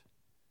apart,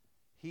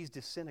 he's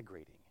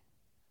disintegrating,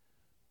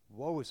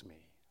 woe is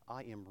me,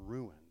 I am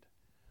ruined.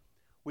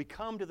 We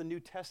come to the New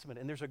Testament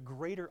and there's a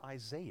greater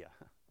Isaiah.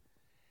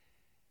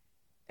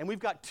 And we've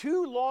got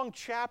 2 long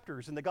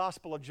chapters in the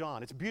Gospel of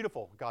John. It's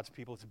beautiful, God's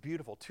people, it's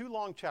beautiful. 2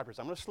 long chapters.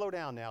 I'm going to slow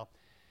down now.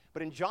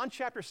 But in John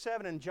chapter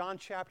 7 and John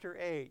chapter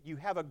 8, you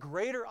have a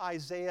greater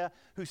Isaiah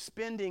who's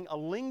spending a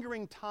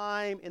lingering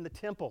time in the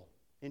temple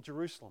in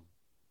Jerusalem.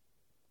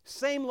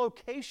 Same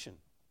location,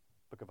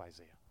 book of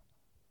Isaiah.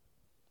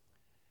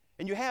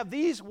 And you have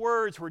these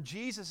words where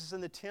Jesus is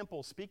in the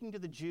temple speaking to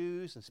the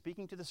Jews and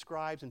speaking to the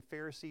scribes and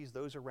Pharisees,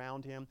 those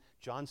around him.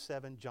 John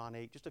 7, John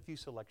 8, just a few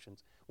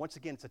selections. Once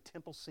again, it's a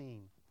temple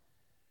scene.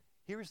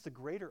 Here is the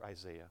greater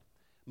Isaiah.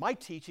 My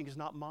teaching is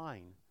not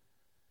mine,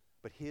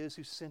 but his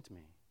who sent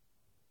me.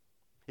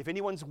 If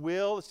anyone's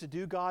will is to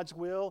do God's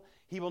will,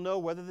 he will know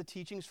whether the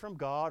teaching is from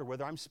God or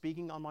whether I'm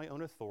speaking on my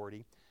own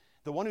authority.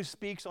 The one who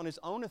speaks on his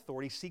own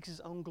authority seeks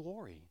his own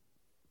glory.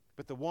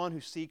 But the one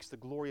who seeks the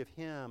glory of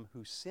him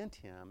who sent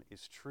him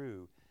is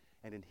true,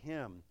 and in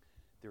him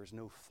there is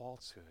no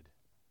falsehood.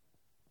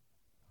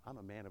 I'm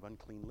a man of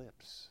unclean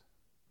lips.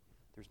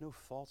 There's no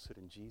falsehood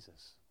in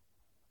Jesus.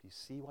 Do you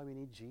see why we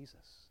need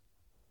Jesus?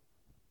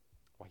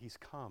 Why he's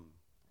come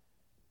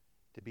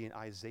to be in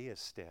Isaiah's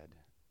stead,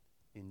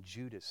 in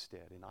Judah's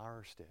stead, in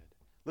our stead.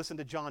 Listen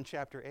to John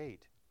chapter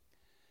 8.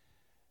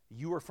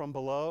 You are from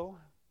below,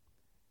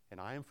 and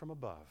I am from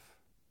above.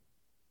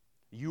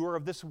 You are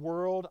of this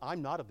world,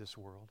 I'm not of this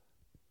world.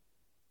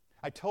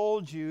 I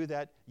told you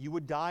that you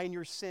would die in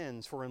your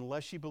sins, for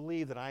unless you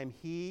believe that I am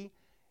he,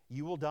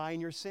 you will die in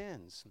your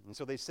sins. And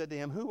so they said to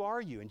him, who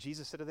are you? And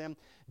Jesus said to them,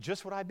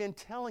 just what I've been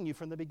telling you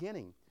from the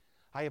beginning.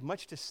 I have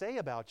much to say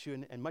about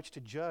you and much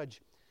to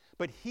judge,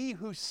 but he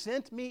who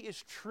sent me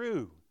is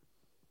true.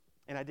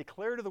 And I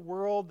declare to the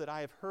world that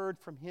I have heard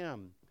from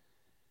him.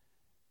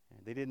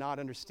 And they did not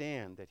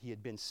understand that he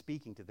had been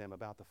speaking to them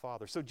about the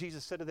Father. So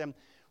Jesus said to them,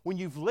 when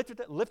you've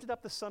lifted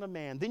up the Son of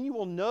Man, then you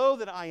will know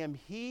that I am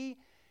he,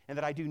 and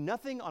that I do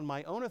nothing on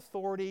my own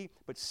authority,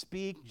 but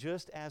speak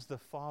just as the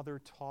Father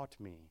taught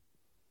me.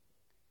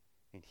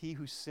 And he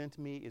who sent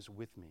me is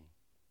with me.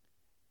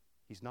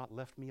 He's not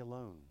left me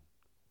alone,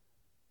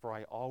 for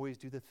I always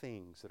do the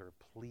things that are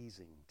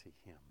pleasing to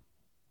him.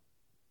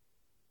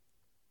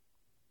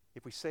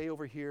 If we say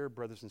over here,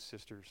 brothers and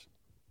sisters,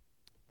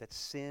 that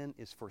sin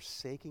is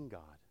forsaking God,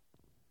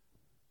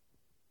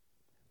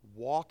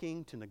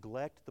 walking to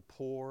neglect the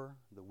poor,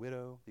 the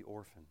widow, the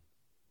orphan,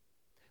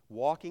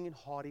 walking in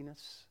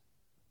haughtiness,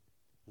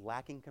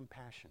 lacking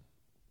compassion.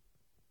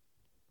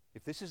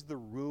 If this is the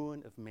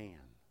ruin of man,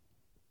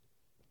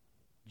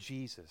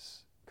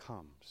 Jesus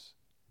comes,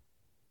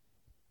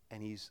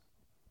 and he's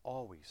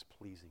always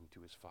pleasing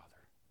to his Father.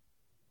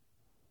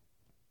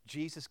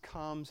 Jesus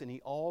comes, and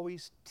he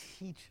always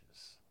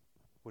teaches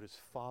what his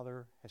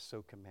Father has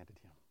so commanded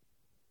him.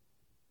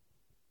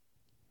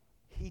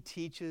 He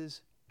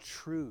teaches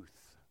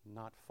truth,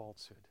 not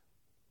falsehood.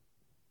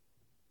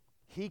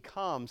 He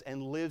comes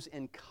and lives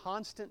in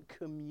constant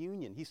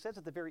communion. He says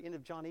at the very end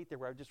of John 8 there,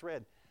 where I just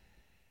read,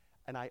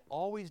 and I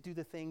always do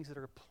the things that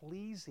are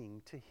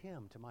pleasing to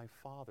him, to my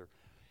Father.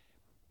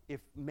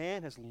 If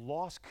man has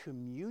lost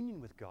communion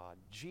with God,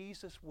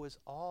 Jesus was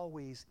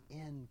always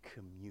in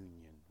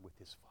communion with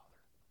his Father.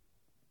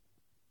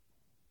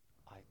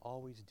 I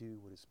always do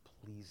what is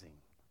pleasing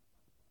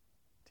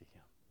to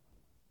him.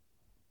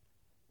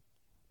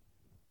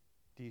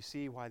 Do you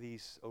see why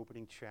these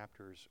opening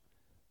chapters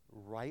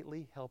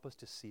rightly help us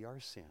to see our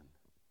sin,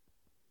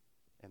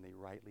 and they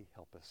rightly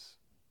help us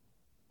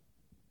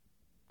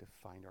to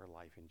find our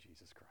life in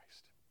Jesus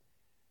Christ?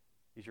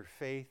 Is your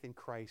faith in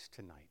Christ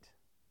tonight?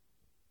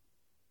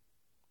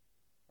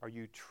 Are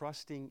you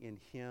trusting in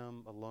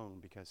him alone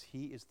because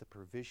he is the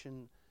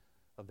provision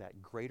of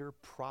that greater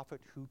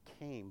prophet who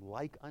came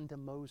like unto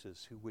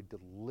Moses, who would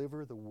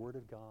deliver the word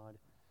of God,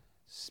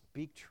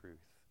 speak truth,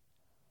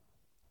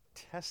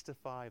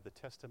 testify of the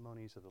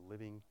testimonies of the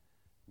living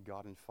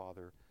God and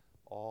Father,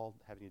 all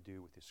having to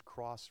do with his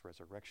cross,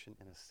 resurrection,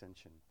 and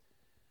ascension?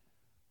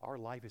 Our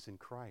life is in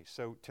Christ.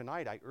 So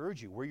tonight, I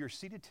urge you, where you're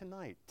seated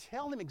tonight,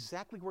 tell him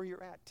exactly where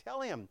you're at.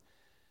 Tell him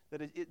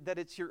that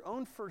it's your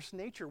own first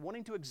nature,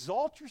 wanting to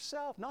exalt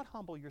yourself, not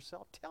humble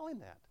yourself. Tell him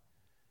that.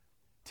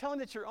 Tell him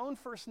that your own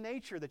first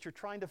nature, that you're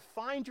trying to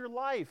find your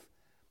life.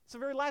 It's the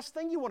very last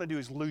thing you want to do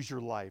is lose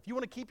your life. You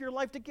want to keep your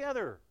life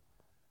together.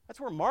 That's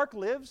where Mark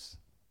lives.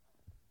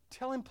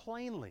 Tell him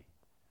plainly.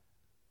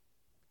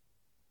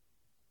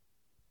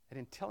 And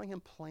in telling him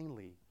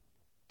plainly,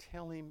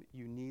 tell him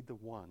you need the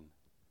one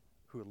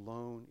who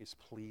alone is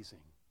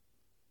pleasing,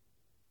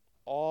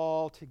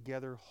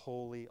 altogether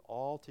holy,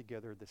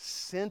 altogether the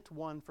sent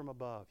one from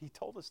above. He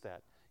told us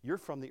that. You're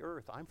from the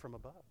earth, I'm from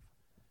above.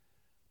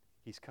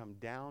 He's come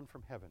down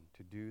from heaven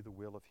to do the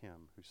will of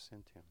him who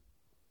sent him.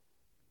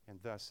 And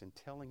thus, in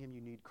telling him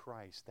you need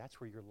Christ, that's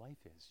where your life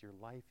is. Your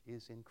life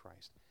is in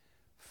Christ.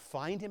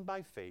 Find him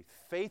by faith,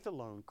 faith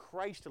alone,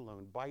 Christ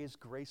alone, by his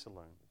grace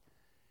alone.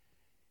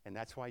 And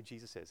that's why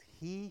Jesus says,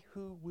 he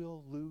who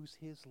will lose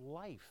his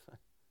life,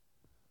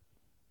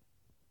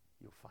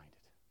 you'll find it.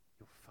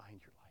 You'll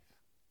find your life.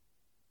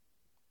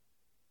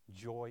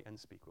 Joy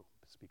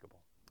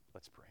unspeakable.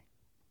 Let's pray.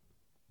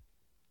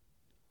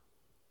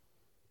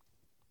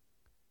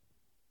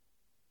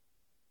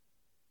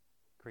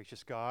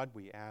 Gracious God,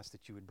 we ask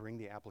that you would bring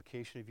the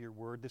application of your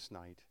word this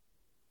night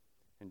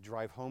and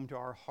drive home to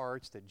our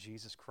hearts that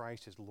Jesus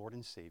Christ is Lord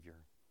and Savior.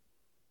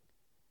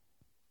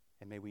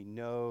 And may we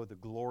know the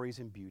glories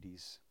and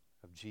beauties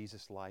of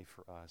Jesus' life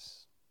for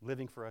us,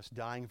 living for us,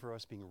 dying for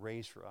us, being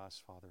raised for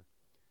us, Father.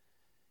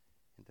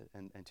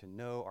 And to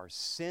know our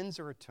sins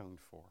are atoned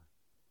for.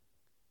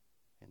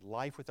 And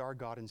life with our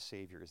God and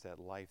Savior is that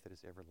life that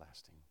is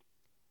everlasting.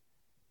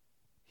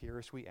 Hear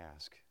us, we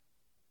ask,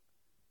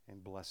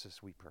 and bless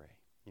us, we pray.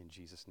 In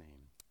Jesus'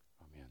 name,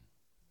 amen.